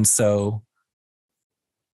 And so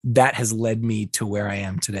that has led me to where I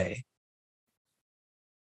am today.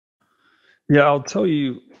 Yeah, I'll tell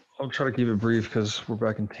you, I'll try to keep it brief because we're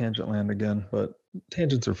back in tangent land again, but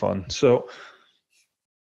tangents are fun. So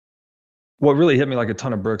what really hit me like a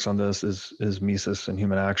ton of bricks on this is Mises and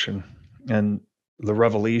human action, and the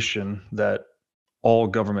revelation that all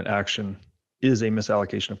government action is a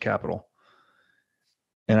misallocation of capital.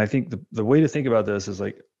 And I think the way to think about this is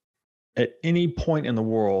like, at any point in the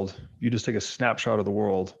world, you just take a snapshot of the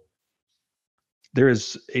world, there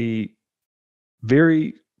is a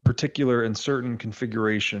very particular and certain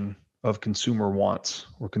configuration of consumer wants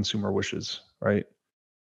or consumer wishes, right?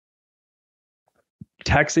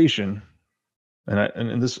 Taxation,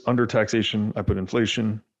 and this under taxation, I put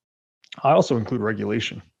inflation. I also include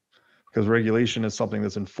regulation, because regulation is something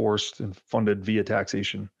that's enforced and funded via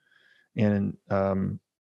taxation. And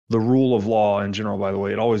the rule of law in general, by the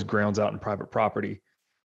way, it always grounds out in private property.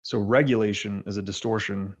 So regulation is a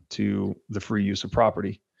distortion to the free use of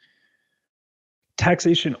property.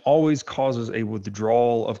 Taxation always causes a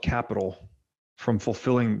withdrawal of capital from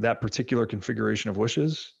fulfilling that particular configuration of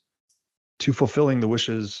wishes to fulfilling the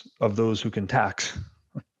wishes of those who can tax.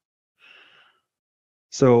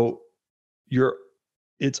 So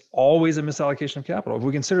it's always a misallocation of capital. If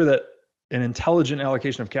we consider that an intelligent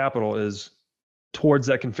allocation of capital is towards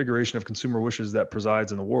that configuration of consumer wishes that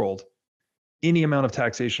presides in the world, any amount of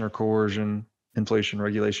taxation or coercion, inflation,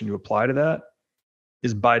 regulation you apply to that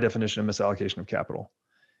is by definition a misallocation of capital.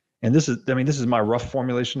 And this is my rough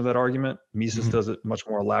formulation of that argument. Mises does it much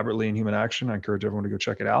more elaborately in Human Action. I encourage everyone to go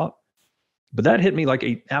check it out. But that hit me like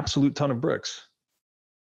an absolute ton of bricks.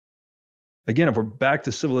 Again, if we're back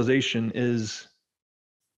to civilization is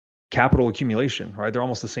capital accumulation, right? They're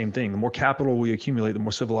almost the same thing. The more capital we accumulate, the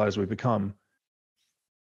more civilized we become.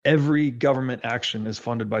 Every government action is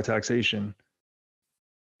funded by taxation.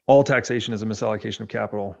 All taxation is a misallocation of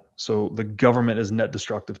capital. So the government is net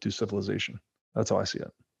destructive to civilization. That's how I see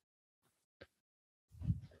it.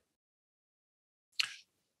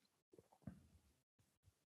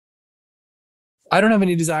 I don't have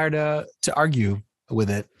any desire to argue with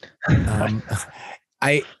it.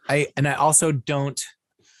 I also don't.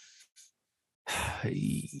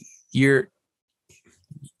 You're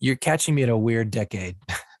catching me at a weird decade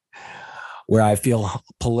where I feel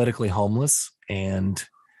politically homeless and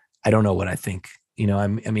I don't know what I think.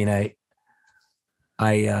 I'm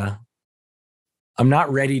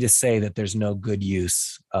not ready to say that there's no good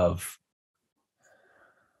use of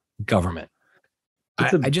government.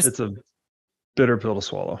 It's a bitter pill to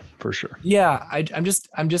swallow for sure. Yeah,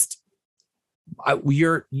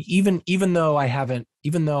 even though I haven't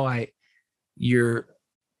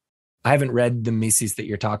read the Mises that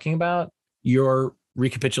you're talking about, your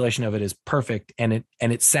recapitulation of it is perfect, and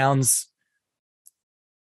it sounds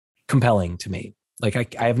compelling to me.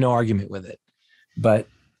 Like I have no argument with it, but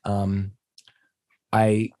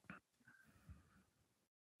I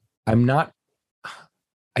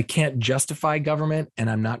can't justify government, and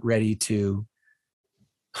I'm not ready to.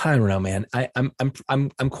 I don't know, man.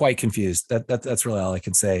 I'm quite confused. That's really all I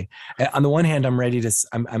can say. On the one hand, I'm ready to.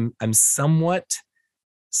 I'm somewhat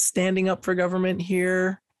standing up for government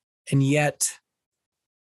here, and yet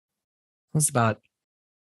it was about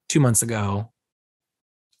 2 months ago.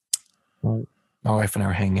 My wife and I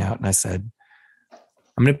were hanging out, and I said,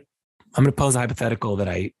 I'm gonna pose a hypothetical that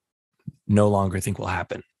I no longer think will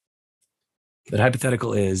happen. That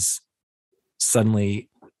hypothetical is suddenly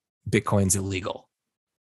Bitcoin's illegal.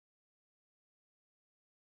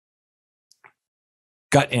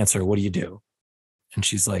 Gut answer, what do you do? And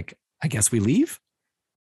she's like, I guess we leave.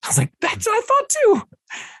 I was like, that's what I thought too.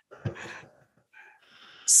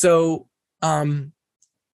 So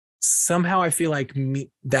somehow I feel like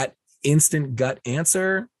that instant gut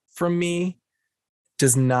answer from me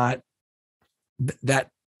does not, that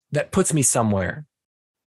puts me somewhere.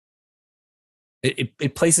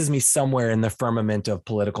 It places me somewhere in the firmament of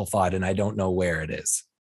political thought, and I don't know where it is.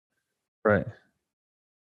 Right.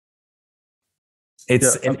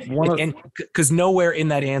 Because nowhere in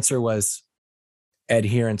that answer was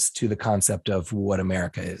adherence to the concept of what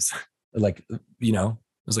America is. Like, I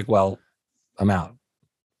was like, well, I'm out.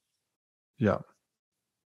 Yeah.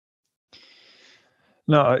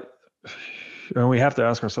 No, and we have to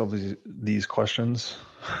ask ourselves these questions,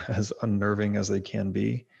 as unnerving as they can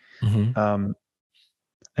be. Mm-hmm.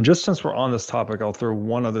 And just since we're on this topic, I'll throw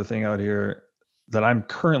one other thing out here that I'm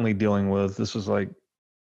currently dealing with. This is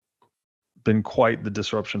been quite the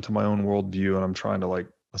disruption to my own worldview, and I'm trying to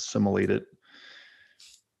assimilate it.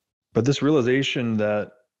 But this realization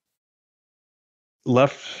that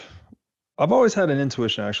left I've always had an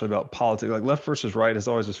intuition actually about politics. Like left versus right has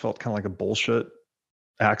always just felt kind of like a bullshit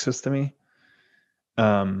axis to me.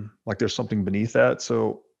 Like there's something beneath that.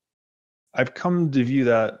 So I've come to view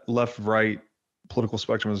that left-right political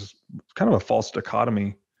spectrum as kind of a false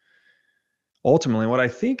dichotomy. Ultimately, what I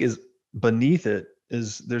think is beneath it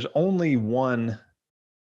is there's only one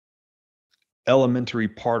elementary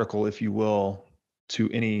particle, if you will, to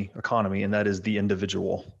any economy, and that is the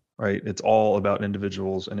individual, right? It's all about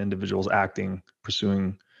individuals and individuals acting,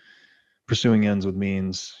 pursuing ends with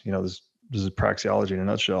means. This is praxeology in a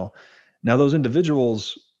nutshell. Now, those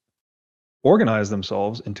individuals organize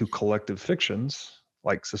themselves into collective fictions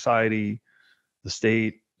like society, the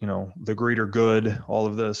state, the greater good, all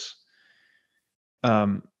of this.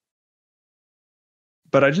 But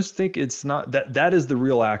I just think it's not that is the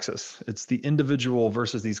real axis. It's the individual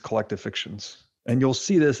versus these collective fictions. And you'll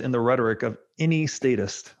see this in the rhetoric of any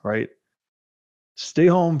statist, right? Stay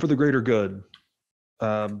home for the greater good.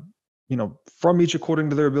 From each according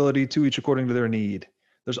to their ability, to each according to their need.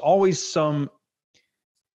 There's always some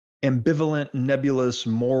ambivalent, nebulous,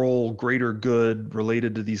 moral, greater good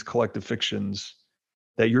related to these collective fictions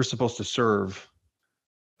that you're supposed to serve,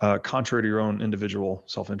 contrary to your own individual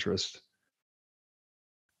self-interest.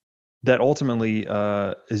 That ultimately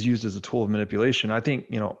is used as a tool of manipulation. I think,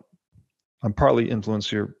 I'm partly influenced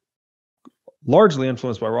here, largely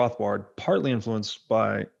influenced by Rothbard, partly influenced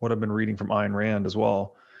by what I've been reading from Ayn Rand as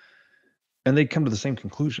well. And they come to the same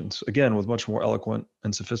conclusions, again, with much more eloquent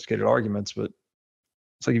and sophisticated arguments. But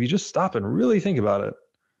it's like, if you just stop and really think about it,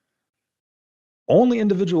 only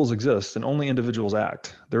individuals exist and only individuals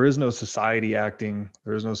act. There is no society acting.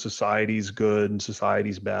 There is no society's good and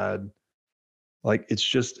society's bad. Like, it's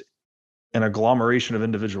just an agglomeration of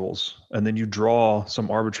individuals. And then you draw some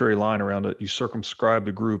arbitrary line around it. You circumscribe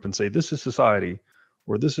the group and say, this is society,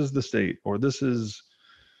 or this is the state, or this is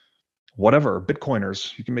whatever,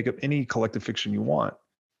 Bitcoiners. You can make up any collective fiction you want,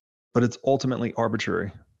 but it's ultimately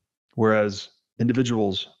arbitrary. Whereas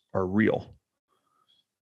individuals are real.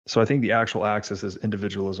 So I think the actual axis is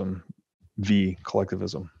individualism v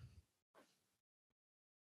collectivism.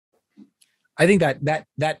 I think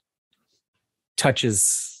that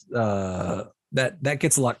touches that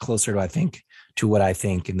gets a lot closer to, I think, to what I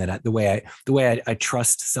think, and that the way I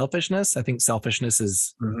trust selfishness. I think selfishness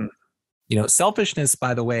is, selfishness,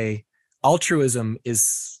 by the way, altruism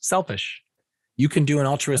is selfish. You can do an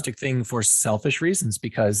altruistic thing for selfish reasons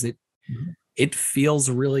because it feels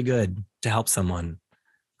really good to help someone.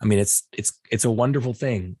 I mean, it's a wonderful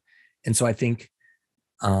thing. And so I think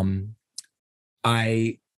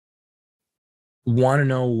I want to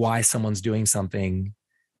know why someone's doing something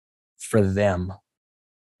for them.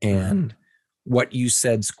 And what you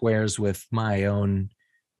said squares with my own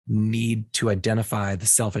need to identify the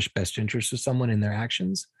selfish best interest of someone in their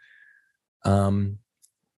actions. And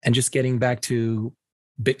just getting back to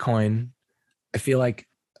Bitcoin, I feel like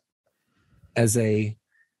as a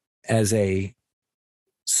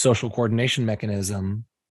social coordination mechanism,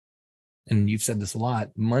 and you've said this a lot,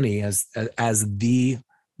 money as the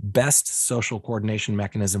best social coordination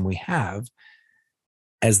mechanism we have,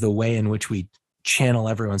 as the way in which we channel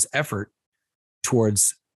everyone's effort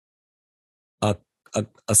towards a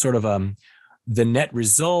sort of the net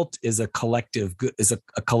result is a collective good, is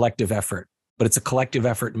a collective effort, but it's a collective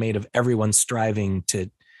effort made of everyone striving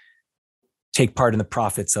to take part in the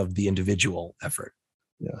profits of the individual effort.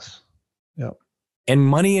 Yes. Yeah. And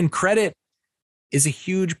money and credit is a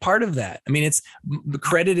huge part of that. I mean, the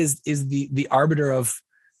credit is the arbiter of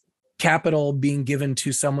capital being given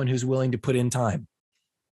to someone who's willing to put in time.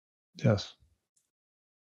 Yes.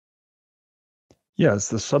 Yeah, it's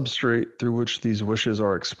the substrate through which these wishes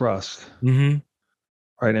are expressed. Mm-hmm.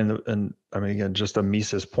 Right. And I mean, again, just a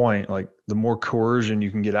Mises point, like the more coercion you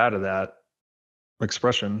can get out of that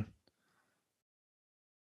expression,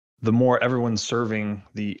 the more everyone's serving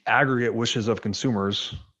the aggregate wishes of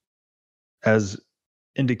consumers as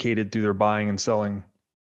indicated through their buying and selling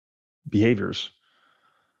behaviors.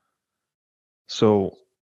 So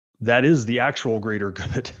that is the actual greater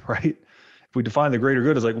good, right? If we define the greater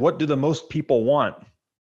good as like, what do the most people want?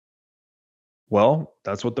 Well,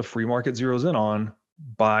 that's what the free market zeroes in on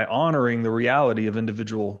by honoring the reality of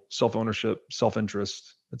individual self-ownership,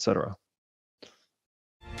 self-interest, et cetera.